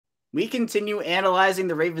We continue analyzing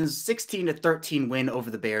the Ravens' 16-13 win over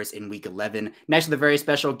the Bears in Week 11. Next with a very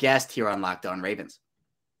special guest here on Locked On Ravens.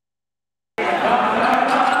 You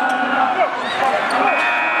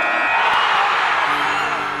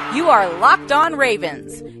are Locked On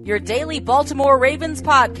Ravens, your daily Baltimore Ravens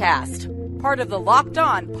podcast, part of the Locked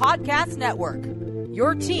On Podcast Network,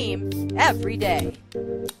 your team every day.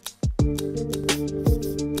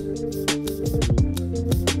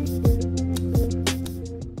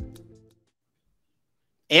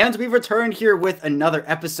 And we've returned here with another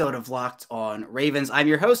episode of Locked On Ravens. I'm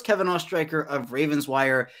your host, Kevin Ostreicher of Ravens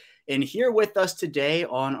Wire, and here with us today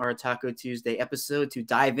on our Taco Tuesday episode to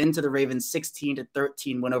dive into the Ravens'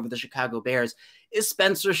 16-13 win over the Chicago Bears is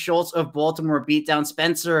Spencer Schultz of Baltimore Beatdown.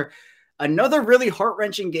 Spencer, another really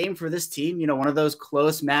heart-wrenching game for this team. You know, one of those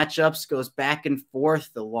close matchups, goes back and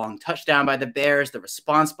forth, the long touchdown by the Bears, the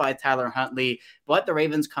response by Tyler Huntley, but the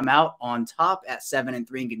Ravens come out on top at 7-3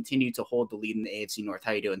 and continue to hold the lead in the AFC North.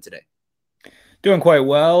 How are you doing today? Doing quite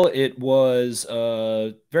well. It was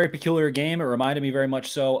a very peculiar game. It reminded me very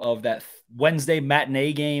much so of that Wednesday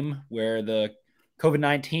matinee game where the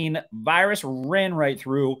COVID-19 virus ran right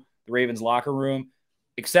through the Ravens locker room,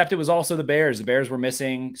 except it was also the Bears. The Bears were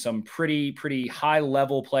missing some pretty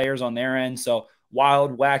high-level players on their end. So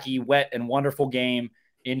wild, wacky, wet, and wonderful game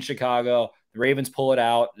in Chicago. The Ravens pull it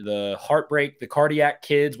out. The heartbreak, the cardiac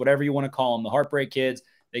kids, whatever you want to call them, the heartbreak kids,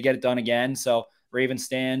 they get it done again. So Ravens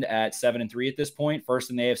stand at 7-3 at this point, first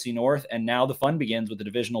in the AFC North, and now the fun begins with the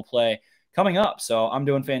divisional play coming up. So I'm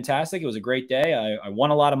doing fantastic. It was a great day. I won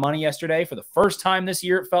a lot of money yesterday for the first time this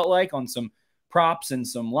year, it felt like, on some props and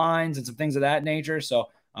some lines and some things of that nature. So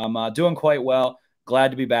I'm doing quite well.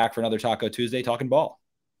 Glad to be back for another Taco Tuesday talking ball.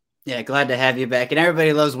 Yeah, glad to have you back. And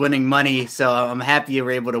everybody loves winning money, so I'm happy you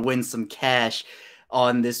were able to win some cash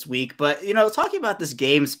on this week. But, you know, talking about this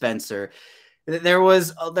game, Spencer, there are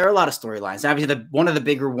a lot of storylines. Obviously, one of the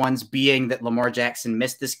bigger ones being that Lamar Jackson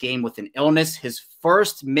missed this game with an illness. His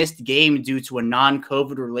first missed game due to a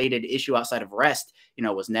non-COVID related issue outside of rest. You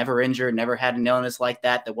know, was never injured, never had an illness like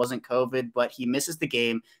that wasn't COVID, but he misses the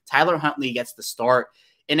game. Tyler Huntley gets the start.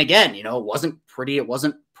 And again, you know, it wasn't pretty. It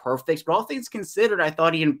wasn't perfect, but all things considered, I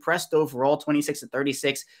thought he impressed overall.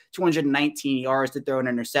 26-36, 219 yards, to throw an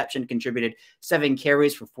interception, contributed 7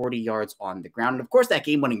 carries for 40 yards on the ground. And of course, that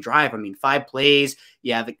game-winning drive, 5 plays,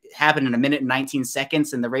 it happened in 1 minute and 19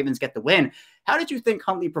 seconds, and the Ravens get the win. How did you think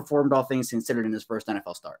Huntley performed, all things considered, in his first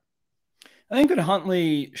NFL start? I think that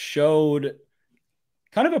Huntley showed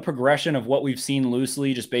kind of a progression of what we've seen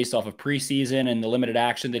loosely just based off of preseason and the limited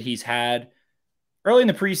action that he's had early in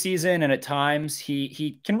the preseason, and at times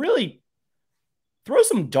he can really throw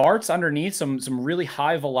some darts underneath, some really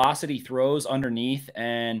high velocity throws underneath,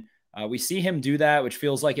 and we see him do that, which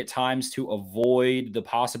feels like at times to avoid the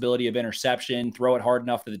possibility of interception, throw it hard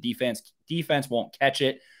enough that the defense won't catch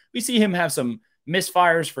it. We see him have some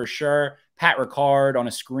misfires for sure. Pat Ricard on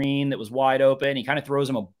a screen that was wide open, he kind of throws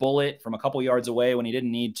him a bullet from a couple yards away when he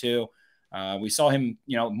didn't need to. We saw him,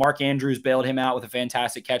 Mark Andrews bailed him out with a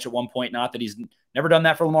fantastic catch at one point. Not that he's never done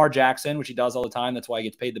that for Lamar Jackson, which he does all the time. That's why he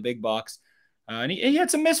gets paid the big bucks. And he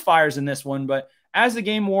had some misfires in this one, but as the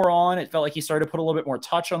game wore on, it felt like he started to put a little bit more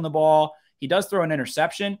touch on the ball. He does throw an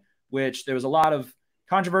interception, which there was a lot of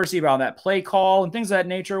controversy about that play call and things of that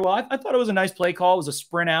nature. Well, I thought it was a nice play call. It was a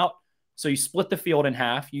sprint out. So you split the field in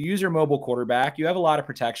half. You use your mobile quarterback. You have a lot of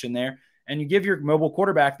protection there, and you give your mobile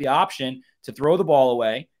quarterback the option to throw the ball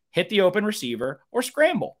away, hit the open receiver, or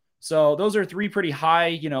scramble. So those are 3 pretty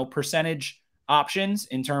high, percentage options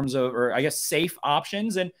in terms of, or I guess safe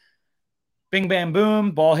options. And bing, bam,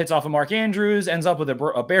 boom, ball hits off of Mark Andrews, ends up with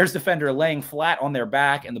a Bears defender laying flat on their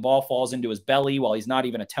back, and the ball falls into his belly while he's not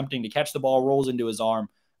even attempting to catch the ball, rolls into his arm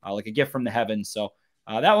like a gift from the heavens. So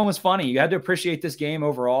that one was funny. You had to appreciate this game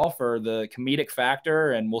overall for the comedic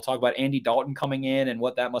factor, and we'll talk about Andy Dalton coming in and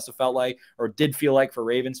what that must have felt like or did feel like for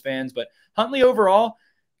Ravens fans. But Huntley overall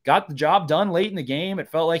got the job done late in the game. It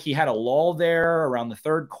felt like he had a lull there around the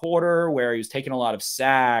third quarter where he was taking a lot of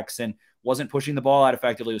sacks and wasn't pushing the ball out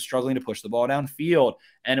effectively, was struggling to push the ball downfield.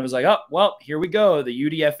 And it was like, oh, well, here we go. The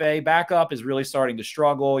UDFA backup is really starting to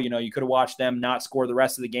struggle. You could have watched them not score the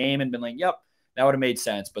rest of the game and been like, yep, that would have made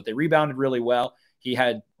sense. But they rebounded really well. He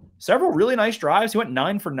had several really nice drives. He went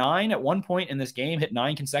 9 for 9 at one point in this game, hit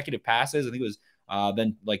 9 consecutive passes. I think it was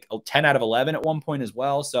then like 10 out of 11 at one point as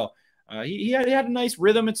well. So he had a nice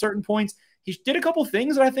rhythm at certain points. He did a couple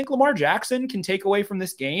things that I think Lamar Jackson can take away from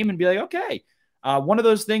this game and be like, okay. One of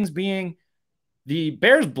those things being the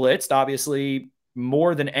Bears blitzed, obviously,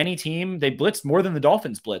 more than any team. They blitzed more than the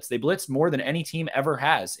Dolphins blitzed. They blitzed more than any team ever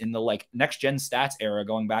has in the next gen stats era,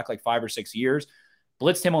 going back 5 or 6 years.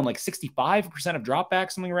 blitzed him on like 65% of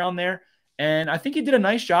dropbacks, something around there. And I think he did a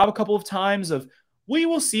nice job a couple of times of, we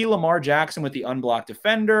will see Lamar Jackson with the unblocked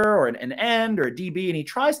defender or an end or a DB, and he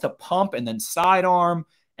tries to pump and then sidearm,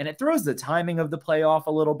 and it throws the timing of the play off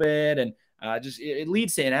a little bit, and it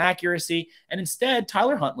leads to inaccuracy. And instead,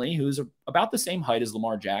 Tyler Huntley, who's about the same height as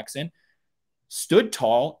Lamar Jackson, stood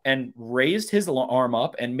tall and raised his arm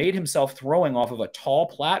up and made himself throwing off of a tall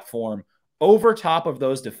platform over top of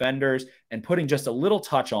those defenders and putting just a little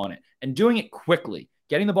touch on it and doing it quickly.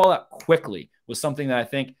 Getting the ball out quickly was something that I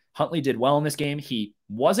think Huntley did well in this game. He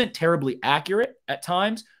wasn't terribly accurate at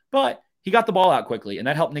times, but he got the ball out quickly, and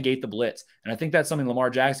that helped negate the blitz. And I think that's something Lamar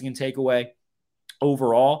Jackson can take away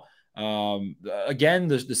overall. Again,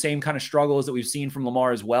 the same kind of struggles that we've seen from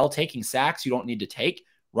Lamar as well. Taking sacks you don't need to take,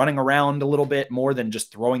 running around a little bit more than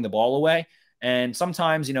just throwing the ball away. And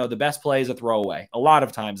sometimes, the best play is a throwaway. A lot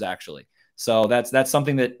of times, actually. So that's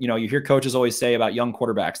something that, you hear coaches always say about young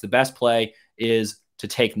quarterbacks. The best play is to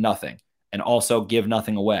take nothing and also give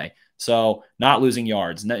nothing away. So not losing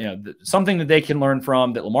yards, something that they can learn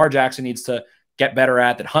from, that Lamar Jackson needs to get better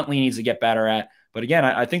at, that Huntley needs to get better at. But again,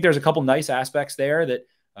 I think there's a couple nice aspects there that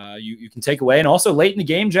you can take away. And also late in the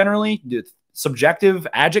game, generally, subjective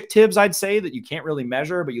adjectives, I'd say, that you can't really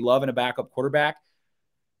measure, but you love in a backup quarterback.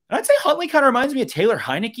 And I'd say Huntley kind of reminds me of Taylor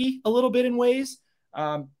Heineke a little bit in ways.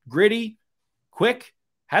 Gritty, quick,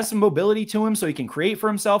 has some mobility to him so he can create for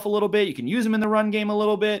himself a little bit. You can use him in the run game a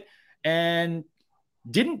little bit, and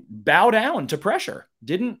didn't bow down to pressure,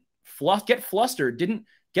 didn't get flustered, didn't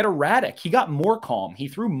get erratic. He got more calm. He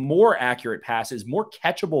threw more accurate passes, more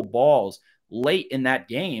catchable balls late in that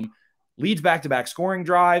game, leads back-to-back scoring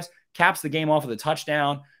drives, caps the game off with a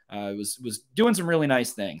touchdown, was doing some really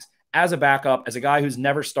nice things. As a backup, as a guy who's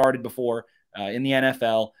never started before in the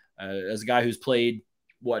NFL, as a guy who's played,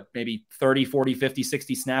 maybe 30, 40, 50,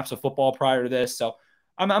 60 snaps of football prior to this. So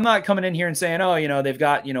I'm not coming in here and saying, they've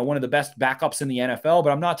got, one of the best backups in the NFL,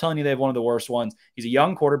 but I'm not telling you they have one of the worst ones. He's a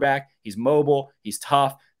young quarterback. He's mobile. He's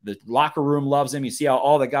tough. The locker room loves him. You see how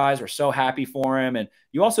all the guys are so happy for him. And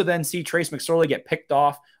you also then see Trace McSorley get picked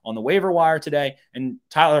off on the waiver wire today. And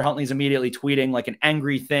Tyler Huntley's immediately tweeting like an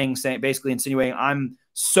angry thing, basically insinuating, I'm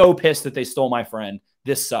so pissed that they stole my friend.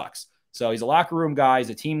 This sucks. So he's a locker room guy. He's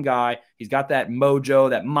a team guy. He's got that mojo,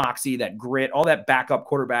 that moxie, that grit, all that backup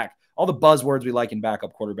quarterback, all the buzzwords we like in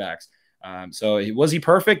backup quarterbacks. So was he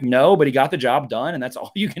perfect? No, but he got the job done, and that's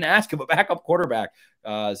all you can ask of a backup quarterback.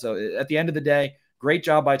 So at the end of the day, great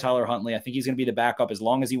job by Tyler Huntley. I think he's going to be the backup as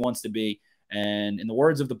long as he wants to be. And in the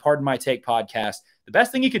words of the Pardon My Take podcast, the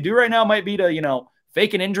best thing he could do right now might be to,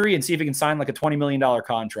 fake an injury and see if he can sign like a $20 million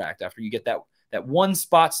contract after you get that one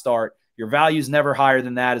spot start. Your value's never higher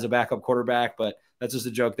than that as a backup quarterback, but that's just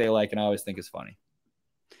a joke they like, and I always think it's funny.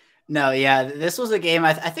 No, yeah, this was a game.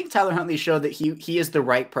 I think Tyler Huntley showed that he is the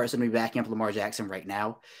right person to be backing up Lamar Jackson right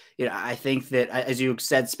now. I think that, as you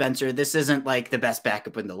said, Spencer, this isn't like the best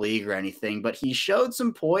backup in the league or anything, but he showed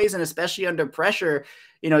some poise, and especially under pressure.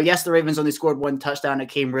 Yes, the Ravens only scored one touchdown. It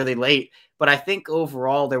came really late, but I think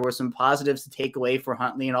overall there were some positives to take away for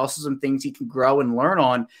Huntley, and also some things he can grow and learn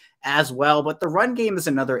on as well. But the run game is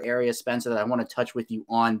another area, Spencer, that I want to touch with you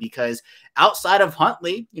on, because outside of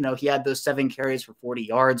Huntley, he had those 7 carries for 40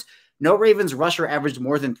 yards. No Ravens rusher averaged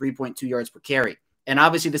more than 3.2 yards per carry. And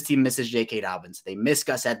obviously this team misses J.K. Dobbins. They miss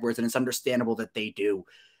Gus Edwards, and it's understandable that they do.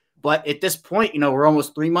 But at this point, we're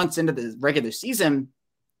almost 3 months into the regular season,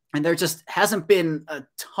 and there just hasn't been a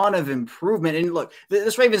ton of improvement. And look,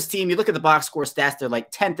 this Ravens team, you look at the box score stats, they're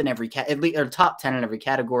like 10th in every or top 10 in every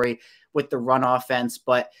category with the run offense.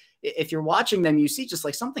 But if you're watching them, you see just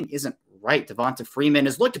like something isn't right. Devonta Freeman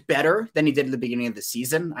has looked better than he did at the beginning of the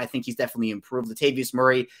season. I think he's definitely improved. Latavius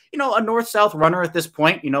Murray, a north-south runner at this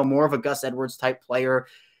point, more of a Gus Edwards type player,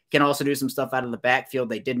 can also do some stuff out of the backfield.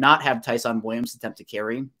 They did not have Tyson Williams attempt to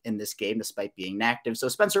carry in this game, despite being inactive. So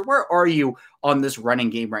Spencer, where are you on this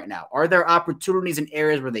running game right now? Are there opportunities in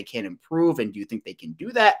areas where they can improve? And do you think they can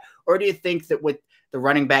do that? Or do you think that with the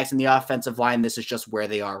running backs and the offensive line, this is just where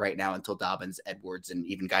they are right now until Dobbins, Edwards, and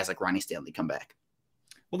even guys like Ronnie Stanley come back?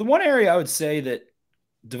 Well, the one area I would say that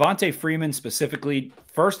Devonta Freeman specifically,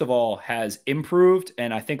 first of all, has improved,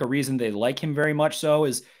 and I think a reason they like him very much so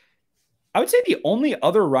is, I would say the only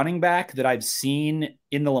other running back that I've seen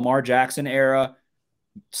in the Lamar Jackson era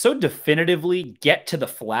so definitively get to the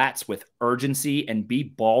flats with urgency and be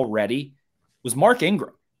ball ready was Mark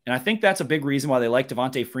Ingram. And I think that's a big reason why they like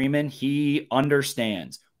Devonta Freeman. He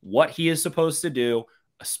understands what he is supposed to do,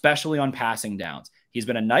 especially on passing downs. He's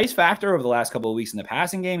been a nice factor over the last couple of weeks in the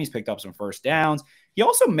passing game. He's picked up some first downs. He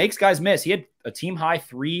also makes guys miss. He had a team-high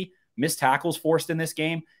 3 missed tackles forced in this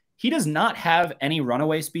game. he does not have any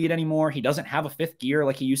runaway speed anymore. He doesn't have a fifth gear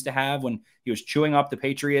like he used to have when he was chewing up the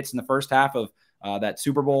Patriots in the first half of that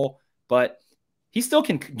Super Bowl. But he still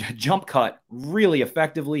can jump cut really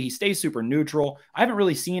effectively. He stays super neutral. I haven't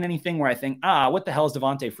really seen anything where I think, what the hell is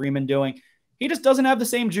Devonta Freeman doing? He just doesn't have the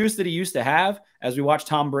same juice that he used to have as we watch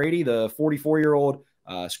Tom Brady, the 44-year-old,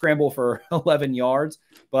 scramble for 11 yards.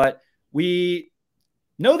 But we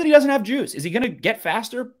know that he doesn't have juice. Is he going to get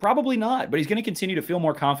faster? Probably not, but he's going to continue to feel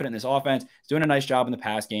more confident in this offense. He's doing a nice job in the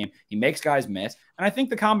pass game. He makes guys miss. And I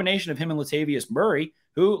think the combination of him and Latavius Murray,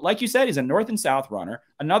 who, like you said, is a north and south runner,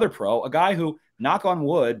 another pro, a guy who, knock on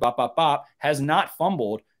wood, has not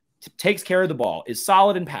fumbled, takes care of the ball, is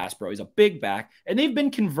solid in pass pro. He's a big back. And they've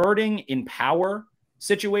been converting in power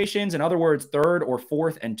situations. In other words, third or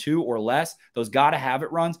fourth and 2 or less, those got to have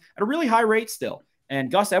it runs at a really high rate still. And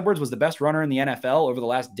Gus Edwards was the best runner in the NFL over the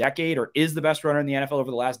last decade, or is the best runner in the NFL over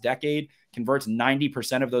the last decade, converts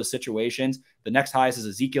 90% of those situations. The next highest is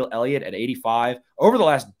Ezekiel Elliott at 85 over the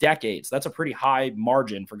last decade. So that's a pretty high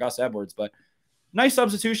margin for Gus Edwards, but nice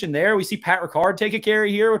substitution there. We see Pat Ricard take a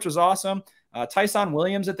carry here, which was awesome. Tyson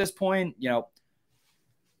Williams at this point,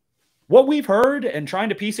 what we've heard and trying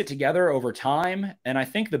to piece it together over time, and I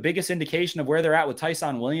think the biggest indication of where they're at with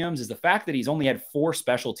Tyson Williams is the fact that he's only had 4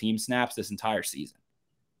 special team snaps this entire season.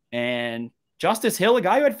 And Justice Hill, a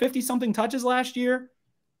guy who had 50-something touches last year,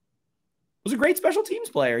 was a great special teams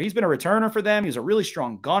player. He's been a returner for them. He's a really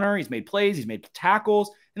strong gunner. He's made plays. He's made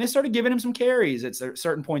tackles. And they started giving him some carries at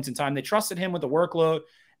certain points in time. They trusted him with the workload.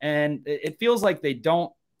 And it feels like they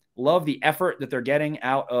don't love the effort that they're getting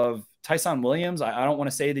out of Tyson Williams. I don't want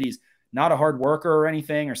to say that he's not a hard worker or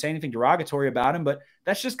anything or say anything derogatory about him, but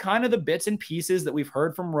that's just kind of the bits and pieces that we've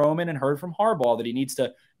heard from Roman and heard from Harbaugh, that he needs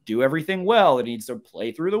to do everything well, that he needs to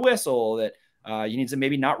play through the whistle, that he needs to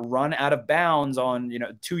maybe not run out of bounds on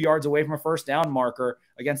 2 yards away from a first down marker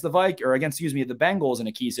against the the Bengals in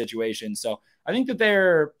a key situation. So I think that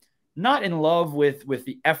they're not in love with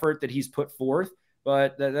the effort that he's put forth,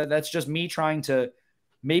 but that's just me trying to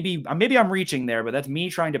maybe I'm reaching there, but that's me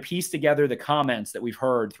trying to piece together the comments that we've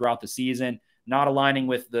heard throughout the season, not aligning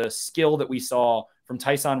with the skill that we saw from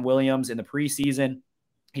Tyson Williams in the preseason.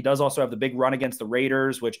 He does also have the big run against the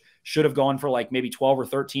Raiders, which should have gone for like maybe 12 or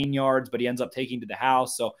 13 yards, but he ends up taking to the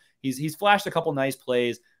house. So he's flashed a couple nice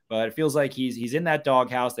plays, but it feels like he's in that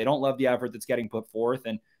doghouse. They don't love the effort that's getting put forth,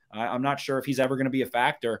 and I'm not sure if he's ever going to be a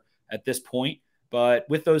factor at this point. But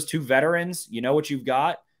with those 2 veterans, you know what you've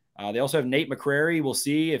got. They also have Nate McCrary. We'll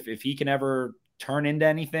see if he can ever turn into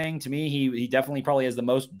anything. To me, he definitely probably has the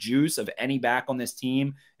most juice of any back on this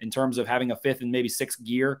team in terms of having a 5th and maybe 6th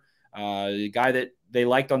gear. The guy that they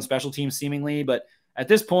liked on special teams seemingly, but at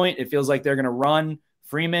this point, it feels like they're going to run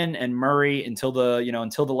Freeman and Murray until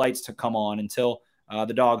the lights to come on, until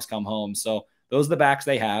the dogs come home. So those are the backs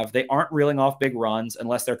they have. They aren't reeling off big runs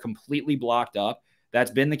unless they're completely blocked up.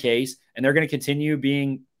 That's been the case, and they're going to continue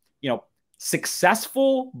being,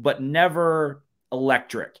 successful, but never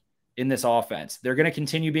electric in this offense. They're going to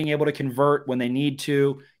continue being able to convert when they need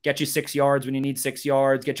to, get you 6 yards when you need 6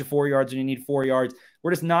 yards, get you 4 yards when you need 4 yards. We're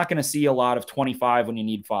just not going to see a lot of 25 when you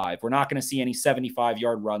need 5. We're not going to see any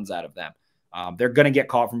 75-yard runs out of them. They're going to get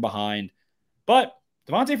caught from behind. But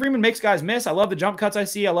Devonta Freeman makes guys miss. I love the jump cuts I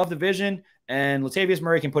see. I love the vision. And Latavius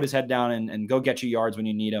Murray can put his head down and go get you yards when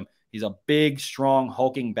you need him. He's a big, strong,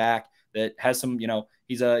 hulking back that has some,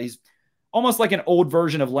 he's almost like an old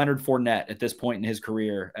version of Leonard Fournette at this point in his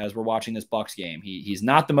career as we're watching this Bucs game. He's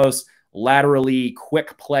not the most laterally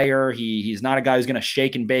quick player. He's not a guy who's going to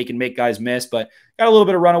shake and bake and make guys miss, but got a little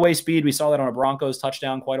bit of runaway speed. We saw that on a Broncos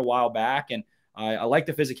touchdown quite a while back, and I like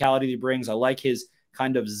the physicality he brings. I like his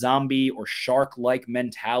kind of zombie or shark-like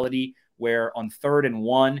mentality where on 3rd and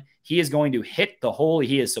 1, he is going to hit the hole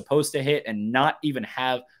he is supposed to hit and not even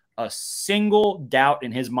have a single doubt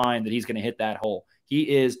in his mind that he's going to hit that hole. He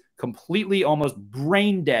is completely almost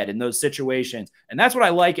brain dead in those situations. And that's what I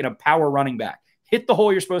like in a power running back. Hit the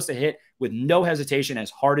hole you're supposed to hit with no hesitation as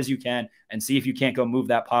hard as you can and see if you can't go move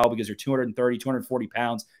that pile because you're 230, 240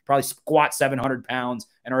 pounds, probably squat 700 pounds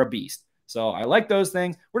and are a beast. So I like those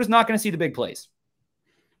things. We're just not going to see the big plays.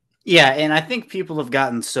 Yeah, and I think people have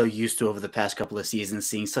gotten so used to over the past couple of seasons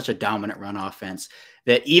seeing such a dominant run offense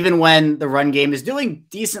that even when the run game is doing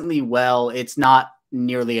decently well, it's not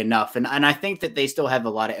nearly enough. And I think that they still have a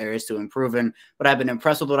lot of areas to improve in, but I've been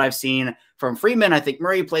impressed with what I've seen from Freeman. I think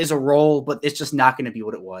Murray plays a role, but it's just not going to be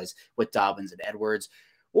what it was with Dobbins and Edwards.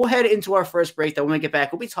 We'll head into our first break. Then when we get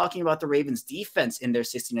back, we'll be talking about the Ravens defense in their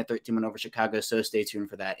 16-13 win over Chicago. So stay tuned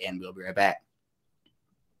for that, and we'll be right back.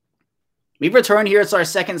 We've returned here. It's our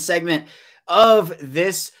second segment of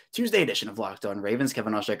this Tuesday edition of Locked On Ravens.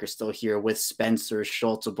 Kevin Osheiker still here with Spencer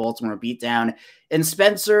Schultz of Baltimore Beatdown. And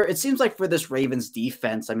Spencer, it seems like for this Ravens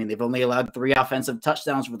defense, I mean, they've only allowed 3 offensive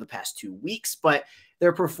touchdowns for the past 2 weeks, but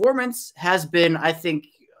their performance has been, I think,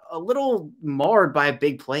 a little marred by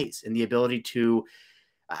big plays and the ability to,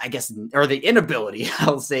 I guess, or the inability,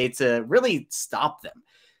 I'll say, to really stop them.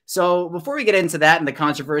 So before we get into that and the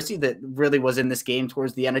controversy that really was in this game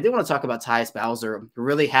towards the end, I do want to talk about Tyus Bowser, who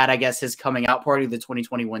really had, I guess, his coming out party of the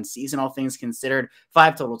 2021 season, all things considered.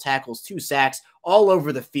 5 total tackles, 2 sacks, all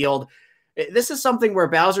over the field. This is something where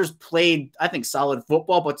Bowser's played, I think, solid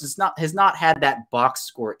football, but has not had that box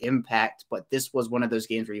score impact. But this was one of those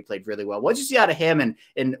games where he played really well. What did you see out of him,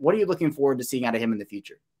 and what are you looking forward to seeing out of him in the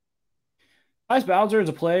future? Tyus Bowser is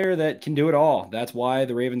a player that can do it all. That's why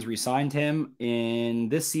the Ravens re-signed him in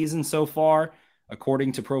this season so far.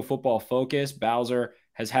 According to Pro Football Focus, Bowser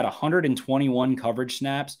has had 121 coverage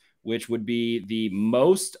snaps, which would be the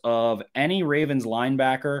most of any Ravens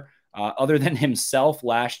linebacker other than himself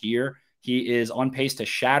last year. He is on pace to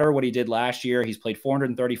shatter what he did last year. He's played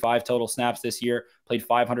 435 total snaps this year, played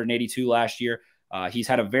 582 last year. He's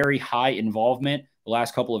had a very high involvement the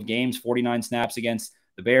last couple of games, 49 snaps against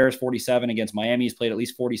the Bears, 47 against Miami. He's played at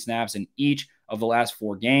least 40 snaps in each of the last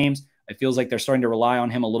 4 games. It feels like they're starting to rely on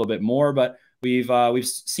him a little bit more, but we've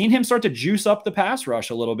seen him start to juice up the pass rush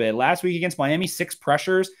a little bit. Last week against Miami, 6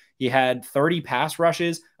 pressures. He had 30 pass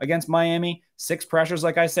rushes against Miami, 6 pressures,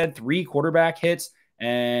 like I said, 3 quarterback hits,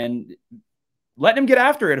 and letting him get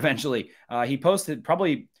after it eventually. He posted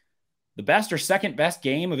probably the best or second best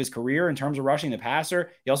game of his career in terms of rushing the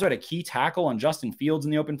passer. He also had a key tackle on Justin Fields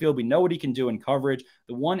in the open field. We know what he can do in coverage.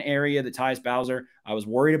 The one area that Tyus Bowser I was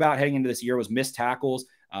worried about heading into this year was missed tackles.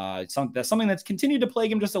 That's something that's continued to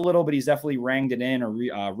plague him just a little, but he's definitely reined it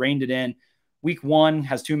in. Week 1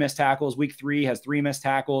 has 2 missed tackles. Week 3 has 3 missed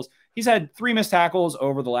tackles. He's had 3 missed tackles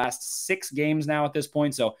over the last 6 games now at this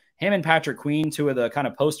point. So him and Patrick Queen, 2 of the kind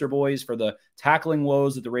of poster boys for the tackling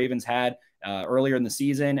woes that the Ravens had earlier in the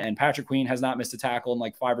season. And Patrick Queen has not missed a tackle in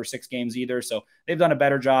like 5 or 6 games either. So they've done a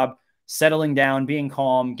better job settling down, being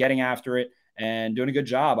calm, getting after it, and doing a good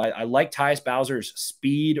job. I like Tyus Bowser's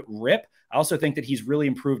speed rip. I also think that he's really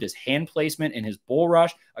improved his hand placement and his bull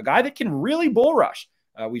rush, a guy that can really bull rush.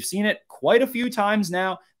 We've seen it quite a few times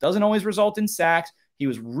now. Doesn't always result in sacks. He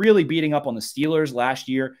was really beating up on the Steelers last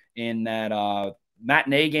year in that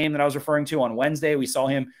matinee game that I was referring to on Wednesday. We saw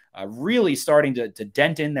him really starting to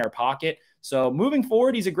dent in their pocket. So moving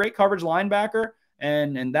forward, he's a great coverage linebacker,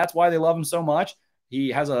 and that's why they love him so much. He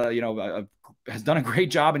has has done a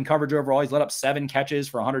great job in coverage overall. He's let up 7 catches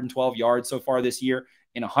for 112 yards so far this year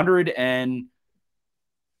in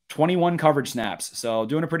 121 coverage snaps. So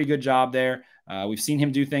doing a pretty good job there. We've seen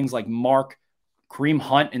him do things like mark Kareem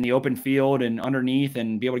Hunt in the open field and underneath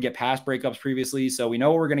and be able to get pass breakups previously. So we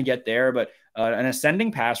know what we're going to get there, but an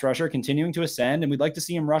ascending pass rusher continuing to ascend, and we'd like to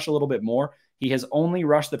see him rush a little bit more. He has only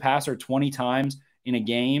rushed the passer 20 times in a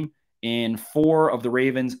game in 4 of the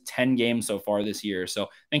Ravens' 10 games so far this year. So I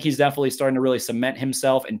think he's definitely starting to really cement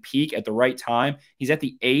himself and peak at the right time. He's at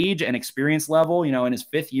the age and experience level, in his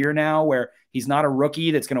 5th year now, where he's not a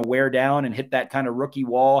rookie that's going to wear down and hit that kind of rookie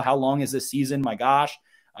wall. How long is this season? My gosh.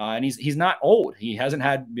 And he's not old. He hasn't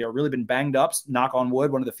had really been banged up, knock on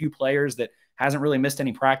wood. One of the few players that hasn't really missed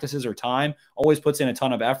any practices or time, always puts in a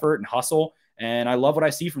ton of effort and hustle. And I love what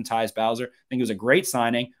I see from Tyus Bowser. I think it was a great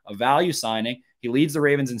signing, a value signing. He leads the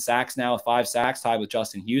Ravens in sacks now with 5 sacks, tied with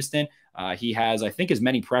Justin Houston. He has, I think, as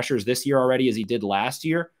many pressures this year already as he did last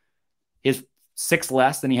year. His 6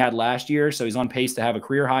 less than he had last year. So he's on pace to have a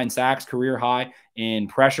career high in sacks, career high in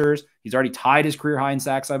pressures. He's already tied his career high in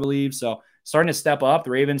sacks, I believe. So starting to step up.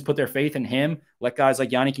 The Ravens put their faith in him, let guys like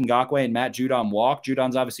Yannick Ngakoue and Matt Judon walk.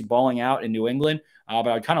 Judon's obviously balling out in New England, but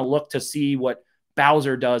I kind of look to see what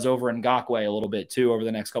Bowser does over Ngakoue a little bit too over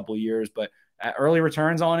the next couple of years. But early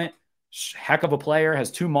returns on it, heck of a player, has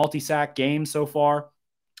 2 multi-sack games so far.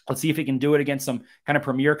 Let's see if he can do it against some kind of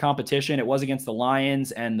premier competition. It was against the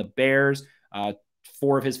Lions and the Bears.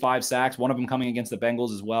 4 of his 5 sacks, one of them coming against the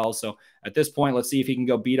Bengals as well. So at this point, let's see if he can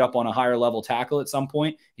go beat up on a higher level tackle at some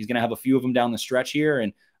point. He's going to have a few of them down the stretch here.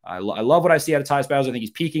 And I love what I see out of Tyus Bowser. I think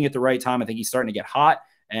he's peaking at the right time. I think he's starting to get hot,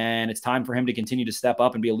 and it's time for him to continue to step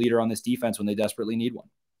up and be a leader on this defense when they desperately need one.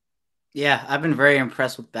 Yeah, I've been very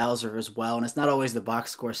impressed with Bowser as well. And it's not always the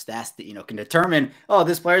box score stats that, can determine, oh,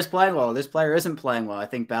 this player's playing well, this player isn't playing well. I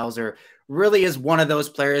think Bowser really is one of those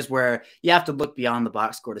players where you have to look beyond the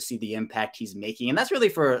box score to see the impact he's making. And that's really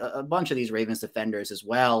for a bunch of these Ravens defenders as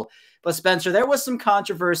well. But Spencer, there was some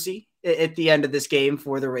controversy at the end of this game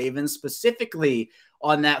for the Ravens, specifically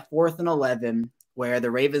on that 4th and 11 where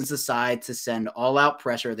the Ravens decide to send all-out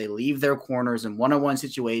pressure. They leave their corners in one-on-one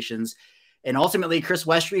situations, and ultimately Chris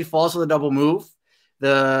Westry falls for the double move.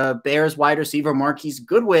 The Bears wide receiver Marquise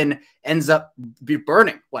Goodwin ends up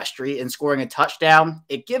burning Westry and scoring a touchdown.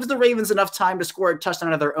 It gives the Ravens enough time to score a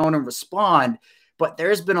touchdown of their own and respond, but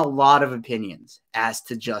there's been a lot of opinions as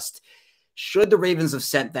to just, should the Ravens have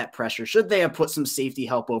sent that pressure? Should they have put some safety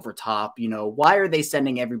help over top? Why are they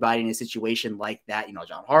sending everybody in a situation like that?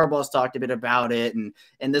 John Harbaugh's talked a bit about it,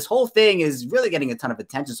 and this whole thing is really getting a ton of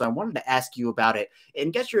attention. So I wanted to ask you about it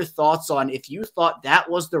and get your thoughts on if you thought that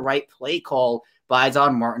was the right play call by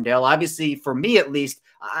Don Martindale. Obviously, for me at least,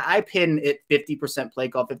 I pin it 50% play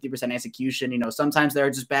call, 50% execution. Sometimes they're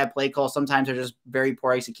just bad play calls. Sometimes they're just very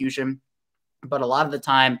poor execution. But a lot of the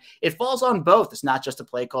time, it falls on both. It's not just a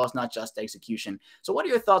play call. It's not just execution. So what are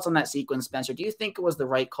your thoughts on that sequence, Spencer? Do you think it was the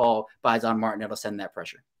right call by Don Martindale to send that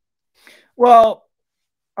pressure? Well,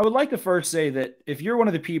 I would like to first say that if you're one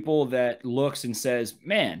of the people that looks and says,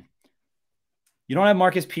 man, you don't have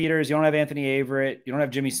Marcus Peters, you don't have Anthony Averett, you don't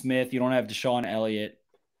have Jimmy Smith, you don't have Deshaun Elliott,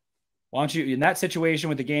 why don't you, in that situation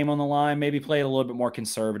with the game on the line, maybe play it a little bit more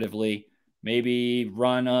conservatively? Maybe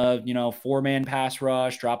run a, 4-man pass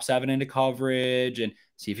rush, drop 7 into coverage, and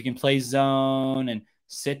see if you can play zone and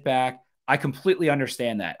sit back. I completely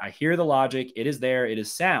understand that. I hear the logic. It is there. It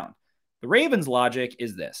is sound. The Ravens' logic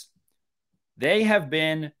is this. They have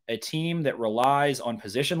been a team that relies on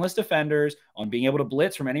positionless defenders, on being able to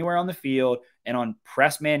blitz from anywhere on the field, and on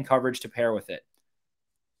press man coverage to pair with it.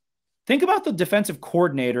 Think about the defensive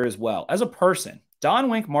coordinator as well. As a person, Don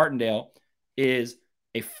Wink Martindale is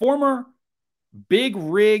a former big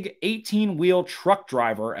rig 18-wheel truck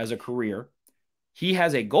driver as a career. He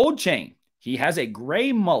has a gold chain. He has a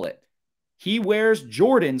gray mullet. He wears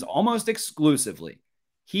Jordans almost exclusively.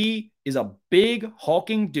 He is a big,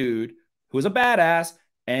 hulking dude who is a badass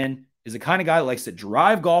and is the kind of guy that likes to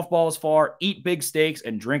drive golf balls far, eat big steaks,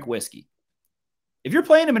 and drink whiskey. If you're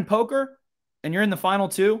playing him in poker and you're in the final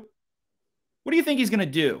two, what do you think he's going to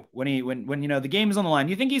do when the game is on the line?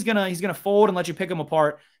 Do you think he's going to fold and let you pick him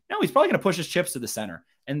apart? No, he's probably going to push his chips to the center.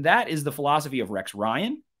 And that is the philosophy of Rex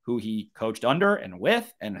Ryan, who he coached under and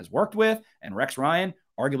with and has worked with. And Rex Ryan,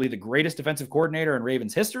 arguably the greatest defensive coordinator in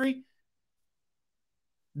Ravens history.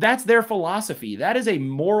 That's their philosophy. That is a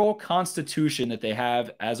moral constitution that they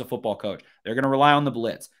have as a football coach. They're going to rely on the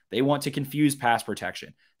blitz. They want to confuse pass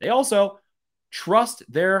protection. They also trust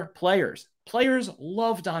their players. Players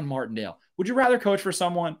love Don Martindale. Would you rather would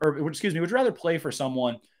you rather play for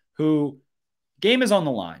someone who game is on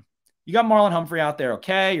the line? You got Marlon Humphrey out there.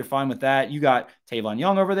 Okay, you're fine with that. You got Tavon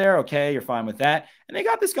Young over there. Okay, you're fine with that. And they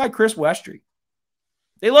got this guy, Chris Westry.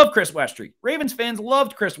 They love Chris Westry. Ravens fans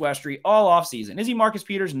loved Chris Westry all offseason. Is he Marcus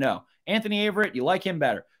Peters? No. Anthony Averett, you like him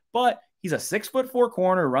better. But he's a 6'4"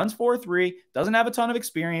 corner, runs 4.3, doesn't have a ton of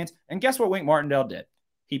experience. And guess what Wink Martindale did?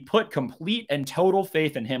 He put complete and total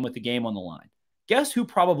faith in him with the game on the line. Guess who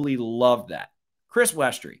probably loved that? Chris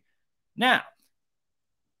Westry. Now,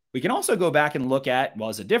 we can also go back and look at,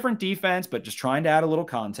 it's a different defense, but just trying to add a little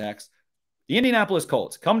context. The Indianapolis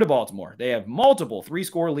Colts come to Baltimore. They have multiple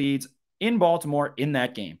 3-score leads in Baltimore in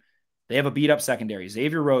that game. They have a beat-up secondary.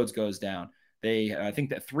 Xavier Rhodes goes down. I think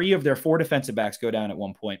that 3 of their 4 defensive backs go down at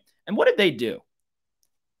one point. And what did they do?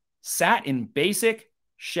 Sat in basic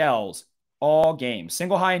shells all game.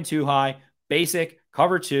 Single high and 2 high, basic,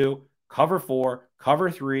 cover 2, cover 4,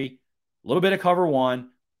 cover 3, a little bit of cover 1,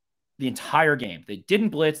 the entire game. They didn't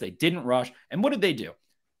blitz. They didn't rush. And what did they do?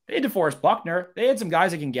 They had DeForest Buckner. They had some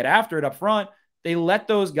guys that can get after it up front. They let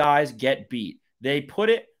those guys get beat. They put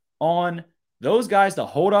it on those guys to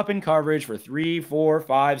hold up in coverage for 3, 4,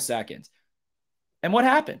 5 seconds. And what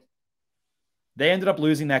happened? They ended up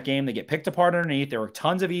losing that game. They get picked apart underneath. There were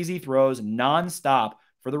tons of easy throws nonstop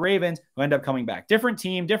for the Ravens, who end up coming back. Different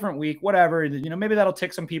team, different week, whatever. Maybe that'll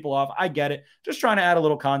tick some people off. I get it. Just trying to add a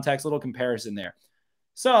little context, a little comparison there.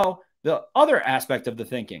 So the other aspect of the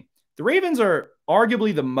thinking, the Ravens are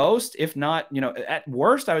arguably the most, if not, at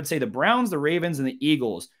worst, I would say the Browns, the Ravens, and the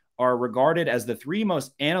Eagles are regarded as the 3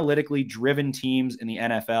 most analytically driven teams in the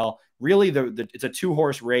NFL. Really, it's a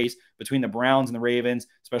 2-horse race between the Browns and the Ravens,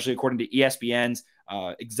 especially according to ESPN's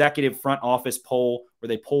executive front office poll, where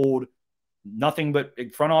they polled nothing but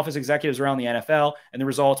front office executives around the NFL, and the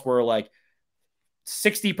results were like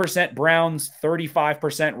 60% Browns,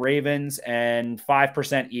 35% Ravens, and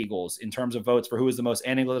 5% Eagles in terms of votes for who is the most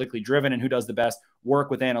analytically driven and who does the best work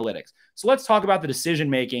with analytics. So let's talk about the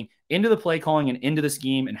decision-making into the play calling and into the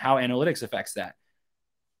scheme and how analytics affects that.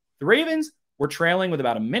 The Ravens were trailing with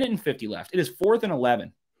about 1:50 left. It is 4th and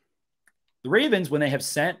 11. The Ravens, when they have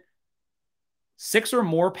sent 6 or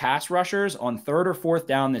more pass rushers on 3rd or 4th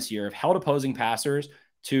down this year have held opposing passers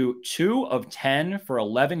to 2 of 10 for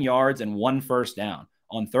 11 yards and 1 first down.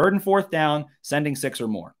 On 3rd and 4th down, sending 6 or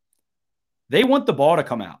more. They want the ball to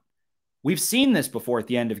come out. We've seen this before at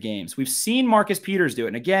the end of games. We've seen Marcus Peters do it.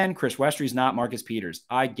 And again, Chris Westry's not Marcus Peters.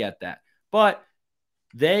 I get that. But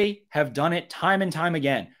they have done it time and time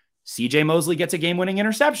again. CJ Mosley gets a game-winning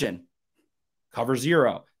interception. Cover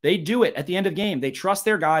 0. They do it at the end of game. They trust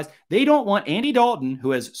their guys. They don't want Andy Dalton,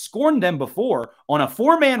 who has scorned them before, on a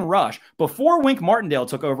 4-man rush before Wink Martindale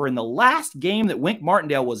took over in the last game that Wink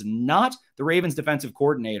Martindale was not the Ravens defensive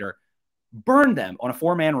coordinator, burned them on a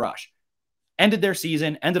 4-man rush. Ended their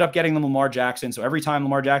season, ended up getting them Lamar Jackson. So every time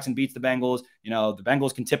Lamar Jackson beats the Bengals, the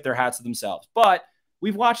Bengals can tip their hats to themselves. But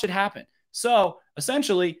we've watched it happen. So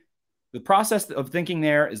essentially, the process of thinking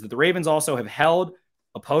there is that the Ravens also have held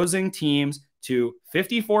opposing teams to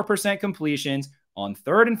 54% completions on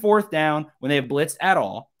 3rd and 4th down when they have blitzed at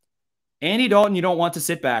all. Andy Dalton, you don't want to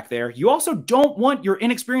sit back there. You also don't want your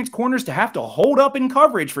inexperienced corners to have to hold up in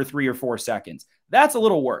coverage for 3 or 4 seconds. That's a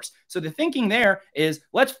little worse. So the thinking there is,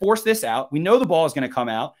 let's force this out. We know the ball is going to come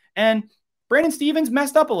out. And Brandon Stevens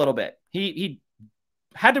messed up a little bit. He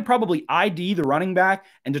had to probably ID the running back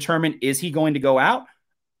and determine, is he going to go out?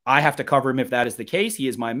 I have to cover him if that is the case. He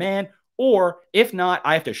is my man. Or if not,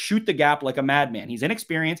 I have to shoot the gap like a madman. He's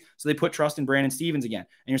inexperienced, so they put trust in Brandon Stevens again. And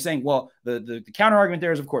you're saying, well, the counter argument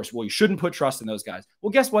there is, of course, well, you shouldn't put trust in those guys.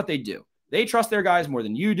 Well, guess what they do? They trust their guys more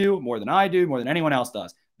than you do, more than I do, more than anyone else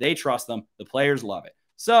does. They trust them. The players love it.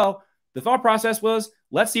 So the thought process was,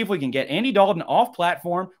 let's see if we can get Andy Dalton off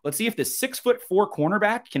platform. Let's see if this 6'4"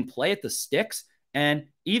 cornerback can play at the sticks and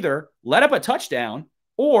either let up a touchdown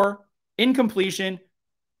or incompletion.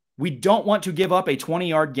 We don't want to give up a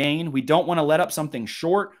 20-yard gain. We don't want to let up something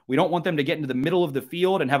short. We don't want them to get into the middle of the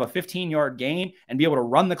field and have a 15-yard gain and be able to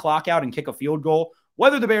run the clock out and kick a field goal.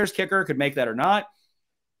 Whether the Bears kicker could make that or not,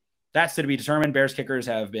 that's to be determined. Bears kickers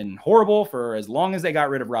have been horrible for as long as they got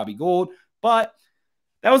rid of Robbie Gould. But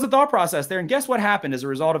that was the thought process there. And guess what happened as a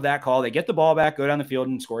result of that call? They get the ball back, go down the field,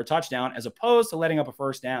 and score a touchdown as opposed to letting up a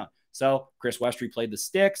first down. So Chris Westry played the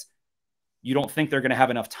sticks. You don't think they're going to have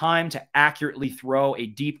enough time to accurately throw a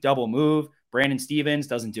deep double move. Brandon Stevens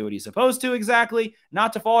doesn't do what he's supposed to exactly.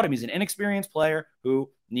 Not to fault him. He's an inexperienced player who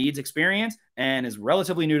needs experience and is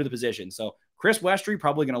relatively new to the position. So Chris Westry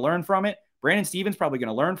probably going to learn from it. Brandon Stevens probably going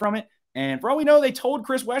to learn from it. And for all we know, they told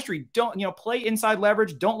Chris Westry, don't, play inside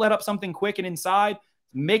leverage. Don't let up something quick and inside.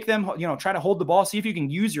 Make them, try to hold the ball. See if you can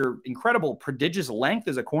use your incredible, prodigious length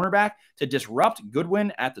as a cornerback to disrupt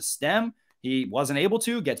Goodwin at the stem. He wasn't able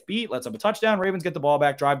to, gets beat, lets up a touchdown. Ravens get the ball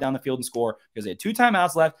back, drive down the field and score because they had 2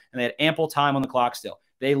 timeouts left and they had ample time on the clock still.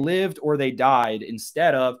 They lived or they died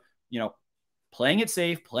instead of, playing it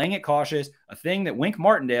safe, playing it cautious, a thing that Wink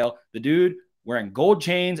Martindale, the dude wearing gold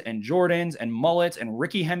chains and Jordans and mullets and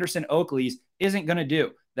Ricky Henderson Oakleys, isn't going to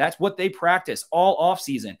do. That's what they practice all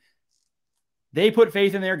offseason. They put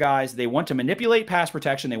faith in their guys. They want to manipulate pass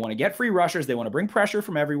protection. They want to get free rushers. They want to bring pressure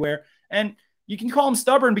from everywhere. And you can call him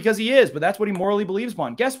stubborn because he is, but that's what he morally believes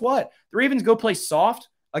upon. Guess what? The Ravens go play soft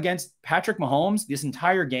against Patrick Mahomes this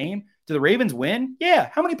entire game. Do the Ravens win? Yeah.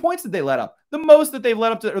 How many points did they let up? The most that they've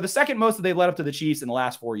let up to, or the second most that they've let up to the Chiefs in the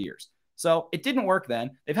last 4 years. So it didn't work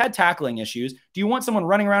then. They've had tackling issues. Do you want someone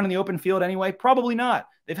running around in the open field anyway? Probably not.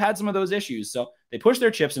 They've had some of those issues. So they push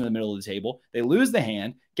their chips into the middle of the table. They lose the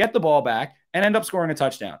hand, get the ball back, and end up scoring a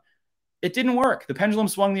touchdown. It didn't work. The pendulum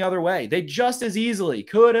swung the other way. They just as easily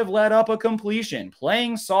could have let up a completion,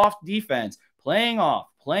 playing soft defense, playing off,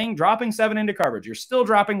 dropping 7 into coverage. You're still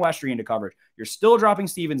dropping Westry into coverage. You're still dropping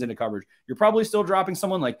Stevens into coverage. You're probably still dropping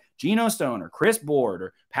someone like Geno Stone or Chris Board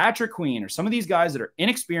or Patrick Queen or some of these guys that are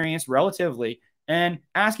inexperienced relatively and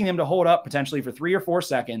asking them to hold up potentially for 3 or 4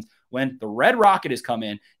 seconds when the red rocket has come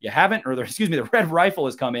in. The red rifle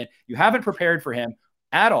has come in. You haven't prepared for him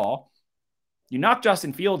at all. You knock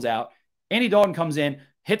Justin Fields out. Andy Dalton comes in,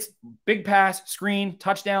 hits big pass, screen,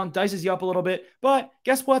 touchdown, dices you up a little bit. But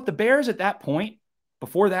guess what? The Bears at that point,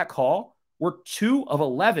 before that call, were 2 of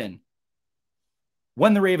 11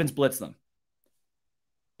 when the Ravens blitzed them.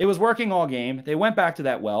 It was working all game. They went back to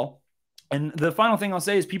that well. And the final thing I'll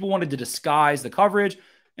say is people wanted to disguise the coverage.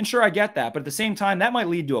 And sure, I get that. But at the same time, that might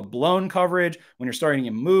lead to a blown coverage when you're starting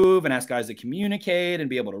to move and ask guys to communicate and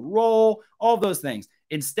be able to roll, all of those things.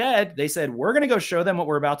 Instead, they said, we're going to go show them what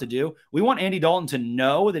we're about to do. We want Andy Dalton to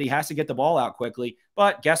know that he has to get the ball out quickly.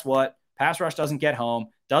 But guess what? Pass rush doesn't get home,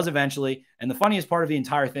 does eventually. And the funniest part of the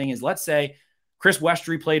entire thing is, let's say Chris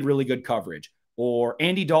Westry played really good coverage, or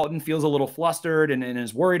Andy Dalton feels a little flustered and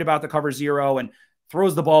is worried about the cover 0 and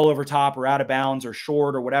throws the ball over top or out of bounds or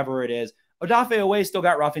short or whatever it is. Odafe still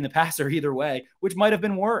got roughing the passer either way, which might have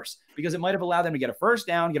been worse because it might have allowed them to get a first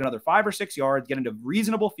down, get another 5 or 6 yards, get into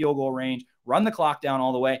reasonable field goal range, run the clock down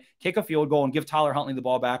all the way, kick a field goal, and give Tyler Huntley the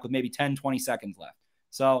ball back with maybe 10, 20 seconds left.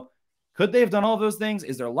 So could they have done all those things?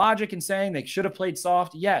 Is there logic in saying they should have played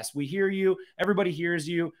soft? Yes, we hear you. Everybody hears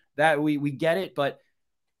you. That we get it. But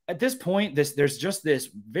at this point, there's just this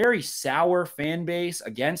very sour fan base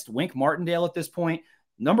against Wink Martindale at this point.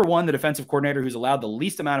 Number one, the defensive coordinator who's allowed the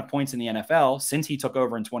least amount of points in the NFL since he took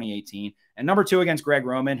over in 2018. And number two, against Greg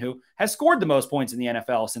Roman, who has scored the most points in the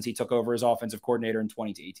NFL since he took over as offensive coordinator in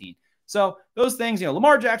 2018. So those things,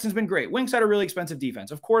 Lamar Jackson's been great. Wink's had a really expensive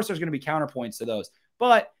defense. Of course, there's going to be counterpoints to those.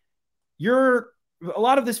 But a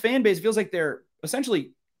lot of this fan base feels like they're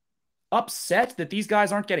essentially upset that these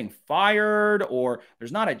guys aren't getting fired or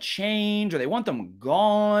there's not a change or they want them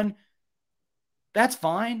gone. That's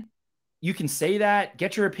fine. You can say that,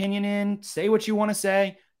 get your opinion in, say what you want to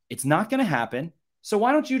say. It's not going to happen. So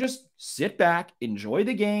why don't you just sit back, enjoy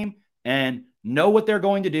the game, and know what they're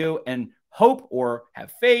going to do and hope or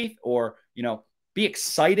have faith or, be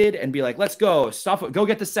excited and be like, let's go, go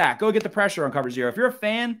get the sack, go get the pressure on cover zero. If you're a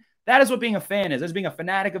fan, that is what being a fan is. That's being a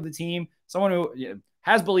fanatic of the team, someone who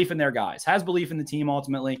has belief in their guys, has belief in the team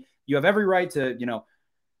ultimately. You have every right to,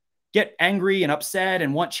 get angry and upset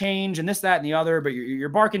and want change and this, that, and the other, but you're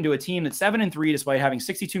barking to a team that's 7-3 despite having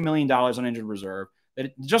 $62 million on injured reserve,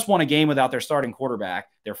 that just won a game without their starting quarterback,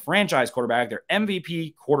 their franchise quarterback, their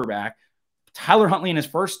MVP quarterback. Tyler Huntley in his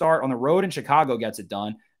first start on the road in Chicago gets it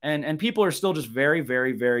done. And people are still just very,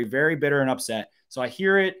 very, very, very bitter and upset. So I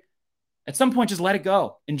hear it. At some point, just let it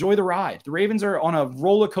go. Enjoy the ride. The Ravens are on a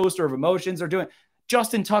roller coaster of emotions. They're doing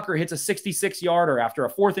Justin Tucker hits a 66-yarder after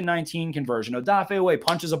a 4th and 19 conversion. Odafe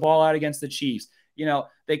punches a ball out against the Chiefs.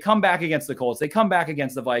 They come back against the Colts. They come back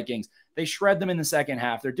against the Vikings. They shred them in the second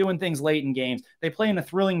half. They're doing things late in games. They play in a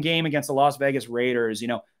thrilling game against the Las Vegas Raiders.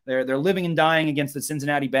 They're living and dying against the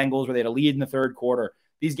Cincinnati Bengals where they had a lead in the third quarter.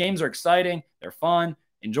 These games are exciting. They're fun.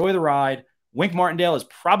 Enjoy the ride. Wink Martindale is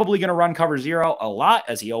probably going to run cover zero a lot,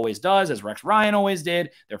 as he always does, as Rex Ryan always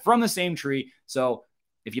did. They're from the same tree. So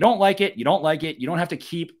if you don't like it, you don't like it. You don't have to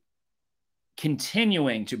keep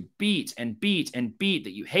continuing to beat and beat and beat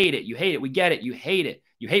that you hate it. You hate it. We get it. You hate it.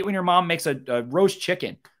 You hate when your mom makes a roast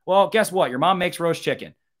chicken. Well, guess what? Your mom makes roast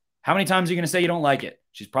chicken. How many times are you going to say you don't like it?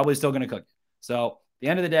 She's probably still going to cook it. So at the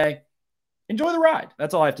end of the day, enjoy the ride.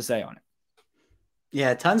 That's all I have to say on it.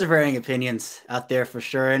 Yeah, tons of varying opinions out there for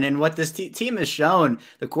sure. And what this team has shown,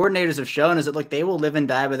 the coordinators have shown, is that, look, they will live and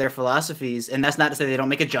die by their philosophies. And that's not to say they don't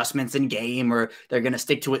make adjustments in game or they're going to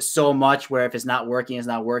stick to it so much where if it's not working, it's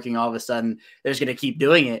not working. All of a sudden, they're just going to keep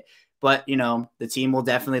doing it. But, the team will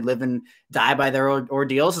definitely live and die by their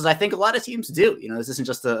ordeals, as I think a lot of teams do. This isn't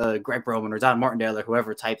just a Greg Roman or Don Martindale or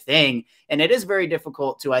whoever type thing. And it is very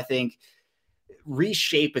difficult to, I think,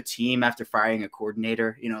 reshape a team after firing a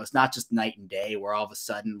coordinator. It's not just night and day where all of a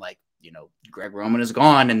sudden, Greg Roman is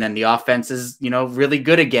gone and then the offense is, really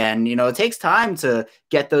good again. It takes time to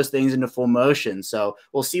get those things into full motion. So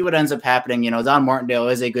we'll see what ends up happening. Don Martindale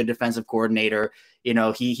is a good defensive coordinator.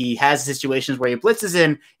 He has situations where he blitzes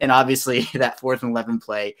in, and obviously that 4th and 11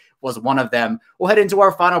 play was one of them. We'll head into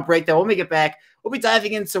our final break, though. When we get back, we'll be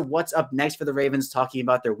diving into what's up next for the Ravens, talking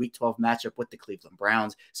about their Week 12 matchup with the Cleveland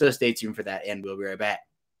Browns. So stay tuned for that, and we'll be right back.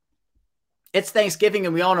 It's Thanksgiving,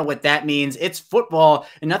 and we all know what that means. It's football,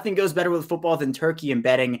 and nothing goes better with football than turkey and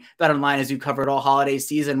betting. BetOnline has you covered all holiday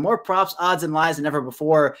season. More props, odds, and lines than ever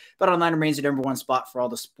before. BetOnline remains your number one spot for all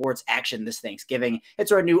the sports action this Thanksgiving.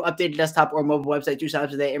 It's our new updated desktop or mobile website 2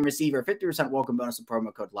 times a day and receive your 50% welcome bonus with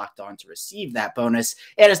promo code LOCKEDON to receive that bonus.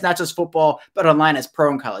 And it's not just football. BetOnline has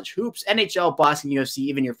pro and college hoops, NHL, boxing, UFC,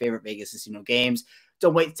 even your favorite Vegas casino games.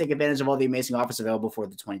 Don't wait to take advantage of all the amazing offers available for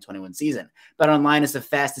the 2021 season. BetOnline is the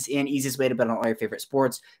fastest and easiest way to bet on all your favorite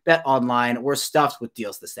sports. BetOnline, we're stuffed with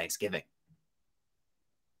deals this Thanksgiving.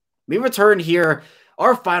 We return here,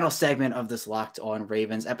 our final segment of this Locked On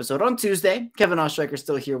Ravens episode on Tuesday. Kevin Ostreicher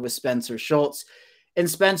still here with Spencer Schultz. And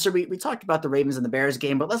Spencer, we talked about the Ravens and the Bears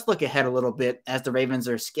game, but let's look ahead a little bit as the Ravens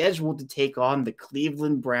are scheduled to take on the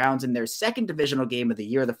Cleveland Browns in their second divisional game of the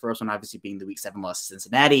year. The first one obviously being the Week 7 loss to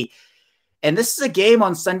Cincinnati. And this is a game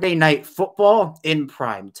on Sunday Night Football in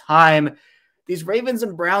prime time. These Ravens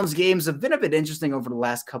and Browns games have been a bit interesting over the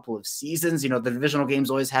last couple of seasons. The divisional games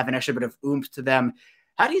always have an extra bit of oomph to them.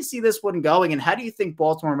 How do you see this one going? And how do you think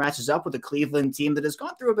Baltimore matches up with a Cleveland team that has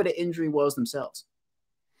gone through a bit of injury woes themselves?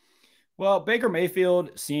 Well, Baker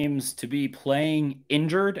Mayfield seems to be playing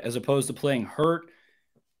injured as opposed to playing hurt.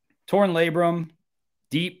 Torn labrum,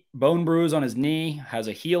 deep bone bruise on his knee, has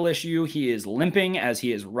a heel issue. He is limping as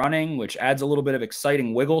he is running, which adds a little bit of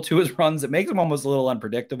exciting wiggle to his runs. It makes him almost a little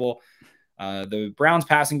unpredictable. The Browns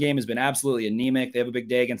passing game has been absolutely anemic. They have a big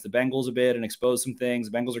day against the Bengals a bit and expose some things.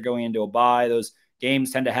 The Bengals are going into a bye. Those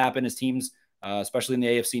games tend to happen as teams, especially in the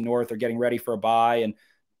AFC North, are getting ready for a bye. And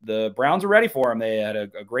the Browns are ready for them. They had a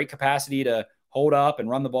great capacity to hold up and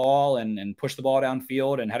run the ball and push the ball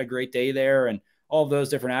downfield and had a great day there and all of those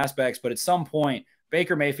different aspects. But at some point,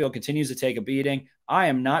 Baker Mayfield continues to take a beating. I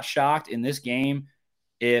am not shocked in this game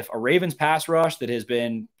if a Ravens pass rush that has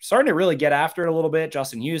been starting to really get after it a little bit,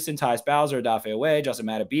 Justin Houston, Tyus Bowser, Dafe Owe, Justin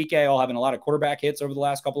Madubuike, all having a lot of quarterback hits over the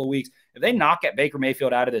last couple of weeks. If they knock at Baker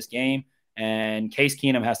Mayfield out of this game and Case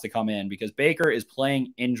Keenum has to come in because Baker is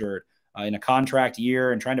playing injured in a contract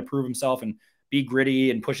year and trying to prove himself and be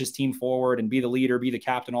gritty and push his team forward and be the leader, be the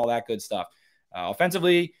captain, all that good stuff.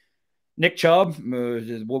 Offensively, Nick Chubb,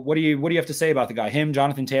 what do you have to say about the guy? Him,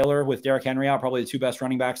 Jonathan Taylor with Derrick Henry out, probably the two best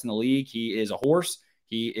running backs in the league. He is a horse.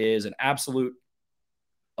 He is an absolute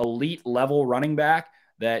elite level running back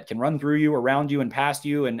that can run through you, around you, and past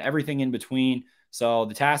you, and everything in between. So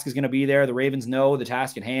the task is going to be there. The Ravens know the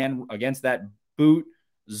task at hand against that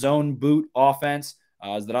zone boot offense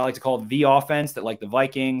that I like to call the offense that like the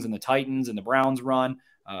Vikings and the Titans and the Browns run.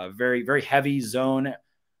 Very, very heavy zone,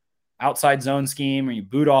 outside zone scheme where you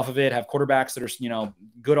boot off of it, have quarterbacks that are,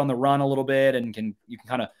 good on the run a little bit and you can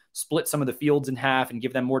kind of split some of the fields in half and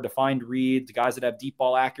give them more defined reads. The guys that have deep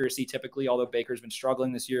ball accuracy typically, although Baker's been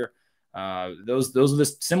struggling this year, those are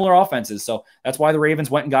the similar offenses. So that's why the Ravens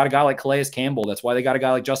went and got a guy like Calais Campbell. That's why they got a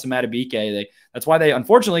guy like Justin Madubuike. That's why they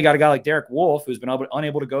unfortunately got a guy like Derek Wolfe, who's been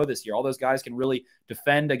unable to go this year. All those guys can really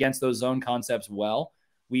defend against those zone concepts well.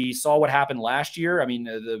 We saw what happened last year. I mean,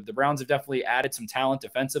 the Browns have definitely added some talent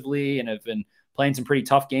defensively and have been playing some pretty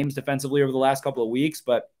tough games defensively over the last couple of weeks.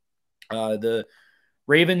 But the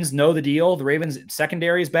Ravens know the deal. The Ravens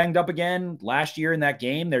secondary is banged up again. Last year in that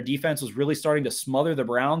game, their defense was really starting to smother the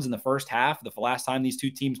Browns in the first half. The last time these two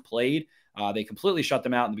teams played, they completely shut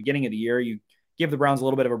them out in the beginning of the year. You give the Browns a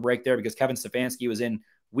little bit of a break there because Kevin Stefanski was in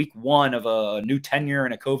week one of a new tenure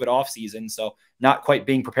and a COVID offseason. So not quite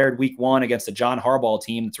being prepared week one against a John Harbaugh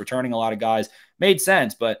team that's returning a lot of guys made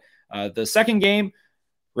sense. But the second game,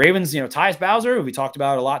 Ravens, Tyus Bowser, who we talked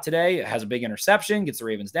about a lot today, has a big interception, gets the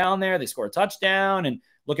Ravens down there. They score a touchdown and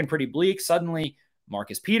looking pretty bleak. Suddenly,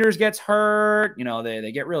 Marcus Peters gets hurt.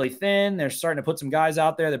 They get really thin. They're starting to put some guys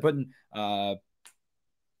out there. They're putting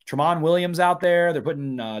Tramon Williams out there. They're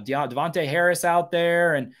putting Devontae Harris out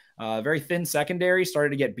there. And very thin secondary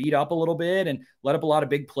started to get beat up a little bit and let up a lot of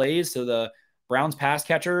big plays to the Browns pass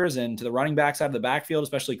catchers and to the running backs out of the backfield,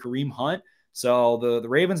 especially Kareem Hunt. So the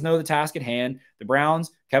Ravens know the task at hand. The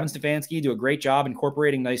Browns, Kevin Stefanski, do a great job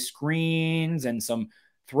incorporating nice screens and some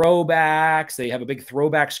throwbacks. They have a big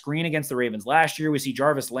throwback screen against the Ravens last year. We see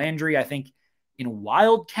Jarvis Landry, I think, in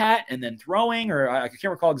Wildcat and then throwing, or I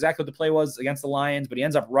can't recall exactly what the play was against the Lions, but he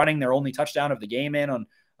ends up running their only touchdown of the game in on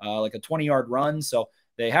like a 20-yard run. So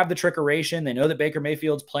they have the trickeration. They know that Baker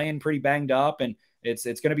Mayfield's playing pretty banged up, and it's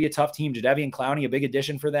going to be a tough team. Jadeveon Clowney, a big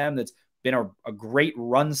addition for them. That's been a great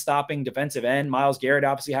run-stopping defensive end. Myles Garrett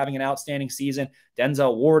obviously having an outstanding season.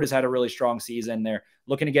 Denzel Ward has had a really strong season. They're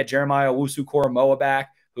looking to get Jeremiah Owusu-Koramoah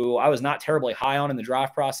back, who I was not terribly high on in the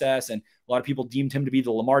draft process, and a lot of people deemed him to be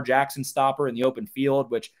the Lamar Jackson stopper in the open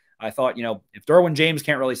field, which I thought, if Derwin James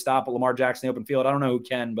can't really stop a Lamar Jackson in the open field, I don't know who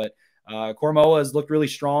can, but Koramoah has looked really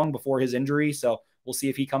strong before his injury, so we'll see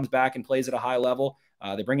if he comes back and plays at a high level.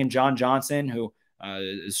 They bring in John Johnson, who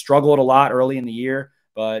struggled a lot early in the year,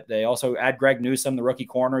 but they also add Greg Newsome, the rookie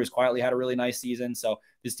corner, who's quietly had a really nice season. So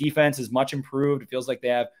this defense is much improved. It feels like they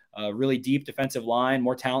have a really deep defensive line,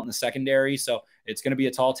 more talent in the secondary. So it's going to be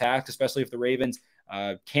a tall task, especially if the Ravens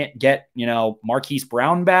can't get, Marquise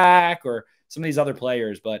Brown back or some of these other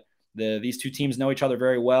players. But these two teams know each other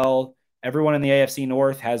very well. Everyone in the AFC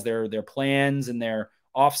North has their plans and their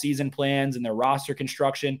offseason plans and their roster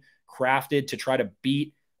construction crafted to try to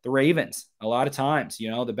beat the Ravens. A lot of times, the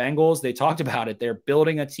Bengals, they talked about it. They're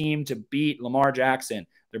building a team to beat Lamar Jackson.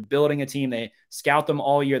 They're building a team. They scout them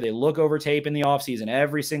all year. They look over tape in the offseason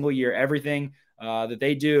every single year. Everything that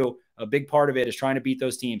they do, a big part of it is trying to beat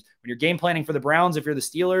those teams. When you're game planning for the Browns, if you're the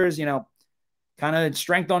Steelers, kind of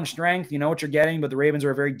strength on strength, you know what you're getting, but the Ravens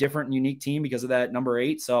are a very different and unique team because of that number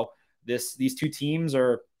 8. So these two teams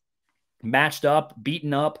are matched up,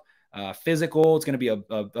 beaten up, physical. It's going to be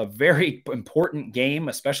a very important game,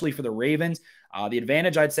 especially for the Ravens. The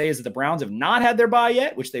advantage I'd say is that the Browns have not had their bye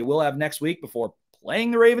yet, which they will have next week before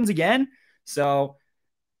playing the Ravens again. So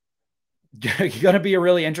going to be a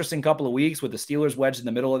really interesting couple of weeks with the Steelers wedged in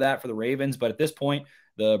the middle of that for the Ravens. But at this point,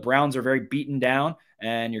 the Browns are very beaten down,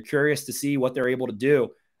 and you're curious to see what they're able to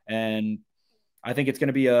do. And I think it's going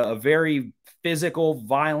to be a very physical,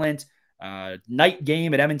 violent, night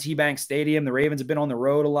game at M&T Bank Stadium. The Ravens have been on the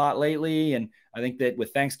road a lot lately, and I think that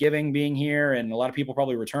with Thanksgiving being here and a lot of people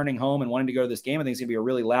probably returning home and wanting to go to this game, I think it's going to be a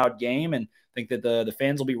really loud game, and I think that the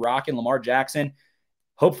fans will be rocking. Lamar Jackson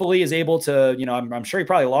hopefully is able to, I'm sure he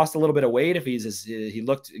probably lost a little bit of weight if he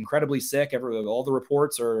looked incredibly sick. All the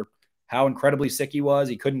reports are how incredibly sick he was.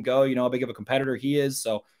 He couldn't go, how big of a competitor he is.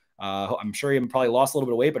 So I'm sure he probably lost a little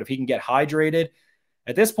bit of weight, but if he can get hydrated,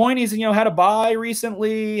 at this point, he's, had a bye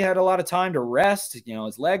recently, had a lot of time to rest.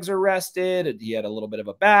 His legs are rested. He had a little bit of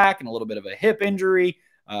a back and a little bit of a hip injury.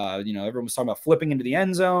 Everyone was talking about flipping into the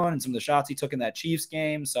end zone and some of the shots he took in that Chiefs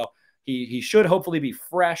game. So he should hopefully be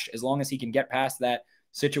fresh as long as he can get past that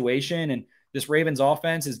situation. And this Ravens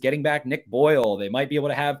offense is getting back Nick Boyle. They might be able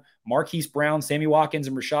to have Marquise Brown, Sammy Watkins,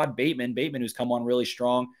 and Rashad Bateman, who's come on really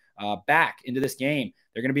strong, back into this game.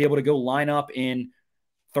 They're going to be able to go line up in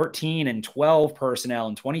 13 and 12 personnel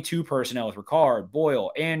and 22 personnel with Ricard,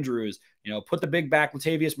 Boyle, Andrews, put the big back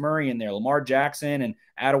Latavius Murray in there, Lamar Jackson, and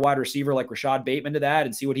add a wide receiver like Rashad Bateman to that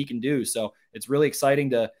and see what he can do. So it's really exciting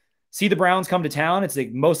to see the Browns come to town. It's the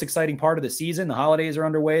most exciting part of the season. The holidays are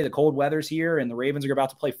underway. The cold weather's here, and the Ravens are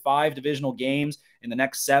about to play 5 divisional games in the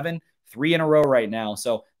next 7, 3 in a row right now.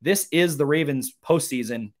 So this is the Ravens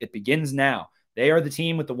postseason. It begins now. They are the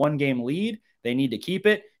team with the 1-game lead. They need to keep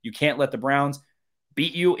it. You can't let the Browns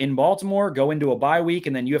beat you in Baltimore, go into a bye week,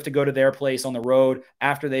 and then you have to go to their place on the road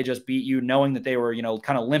after they just beat you, knowing that they were,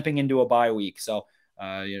 kind of limping into a bye week. So,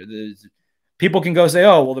 people can go say,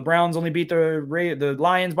 oh, well, the Browns only beat the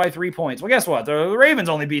Lions by 3 points. Well, guess what? The Ravens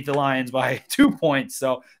only beat the Lions by 2 points.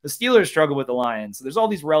 So the Steelers struggle with the Lions. So there's all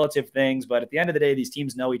these relative things, but at the end of the day, these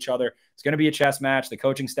teams know each other. It's going to be a chess match. The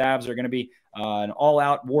coaching staffs are going to be an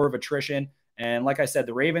all-out war of attrition. And like I said,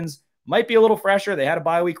 the Ravens might be a little fresher. They had a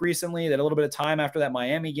bye week recently. They had a little bit of time after that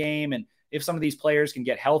Miami game. And if some of these players can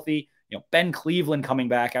get healthy, Ben Cleveland coming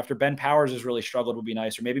back after Ben Powers has really struggled would be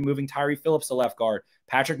nice. Or maybe moving Tyree Phillips to left guard.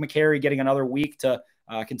 Patrick McCary getting another week to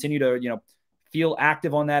continue to, feel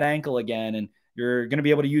active on that ankle again. And you're going to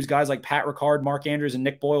be able to use guys like Pat Ricard, Mark Andrews, and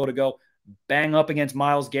Nick Boyle to go bang up against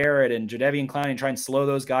Myles Garrett and Jadeveon Clowney and try and slow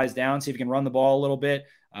those guys down, see if you can run the ball a little bit,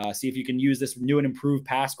 see if you can use this new and improved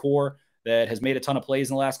pass core that has made a ton of plays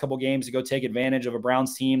in the last couple of games to go take advantage of a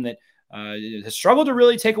Browns team that has struggled to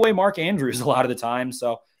really take away Mark Andrews a lot of the time.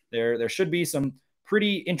 So there should be some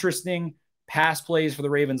pretty interesting pass plays for the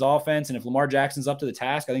Ravens offense. And if Lamar Jackson's up to the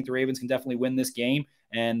task, I think the Ravens can definitely win this game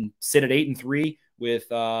and sit at 8-3 with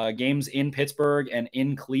games in Pittsburgh and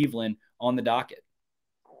in Cleveland on the docket.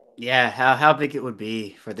 Yeah, how big it would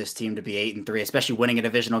be for this team to be 8-3, especially winning a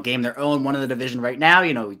divisional game. They're 0-1 in the division right now.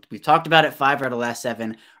 We've talked about it. 5 out of the last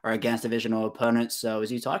 7 are against divisional opponents. So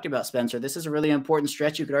as you talked about, Spencer, this is a really important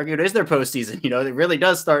stretch. You could argue it is their postseason. It really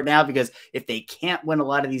does start now, because if they can't win a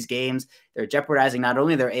lot of these games, they're jeopardizing not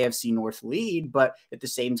only their AFC North lead, but at the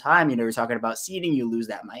same time, you're talking about seeding. You lose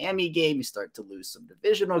that Miami game, you start to lose some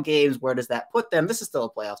divisional games. Where does that put them? This is still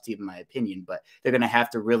a playoff team, in my opinion, but they're going to have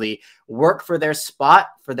to really work for their spot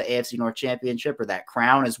for the AFC North Championship, or that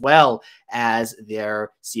crown, as well as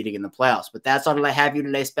their seeding in the playoffs. But that's all I have you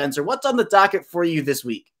today, Spencer. What's on the docket for you this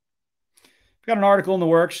week? I've got an article in the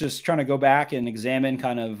works, just trying to go back and examine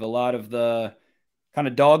kind of a lot of the kind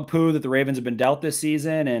of dog poo that the Ravens have been dealt this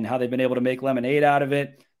season and how they've been able to make lemonade out of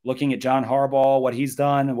it. Looking at John Harbaugh, what he's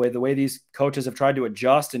done, the way these coaches have tried to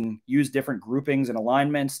adjust and use different groupings and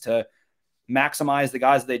alignments to maximize the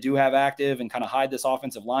guys that they do have active and kind of hide this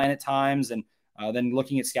offensive line at times. And then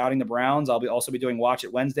looking at scouting the Browns, I'll also be doing Watch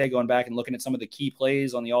It Wednesday, going back and looking at some of the key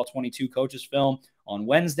plays on the All-22 coaches film on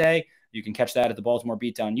Wednesday. You can catch that at the Baltimore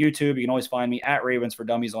Beatdown YouTube. You can always find me at Ravens for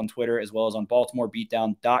Dummies on Twitter, as well as on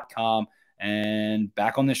BaltimoreBeatdown.com. And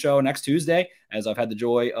back on the show next Tuesday, as I've had the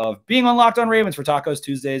joy of being on Locked On Ravens for Tacos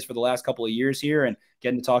Tuesdays for the last couple of years here and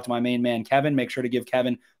getting to talk to my main man, Kevin. Make sure to give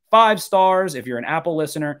Kevin 5 stars. If you're an Apple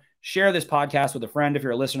listener, share this podcast with a friend. If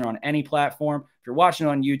you're a listener on any platform, if you're watching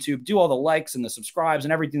on YouTube, do all the likes and the subscribes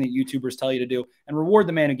and everything that YouTubers tell you to do, and reward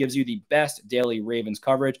the man who gives you the best daily Ravens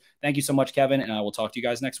coverage. Thank you so much, Kevin, and I will talk to you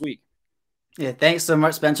guys next week. Yeah, thanks so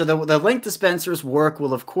much, Spencer. The link to Spencer's work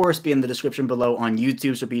will, of course, be in the description below on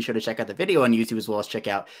YouTube, so be sure to check out the video on YouTube as well as check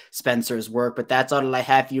out Spencer's work. But that's all I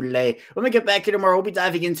have for you today. When we get back here tomorrow, we'll be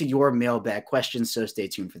diving into your mailbag questions, so stay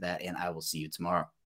tuned for that, and I will see you tomorrow.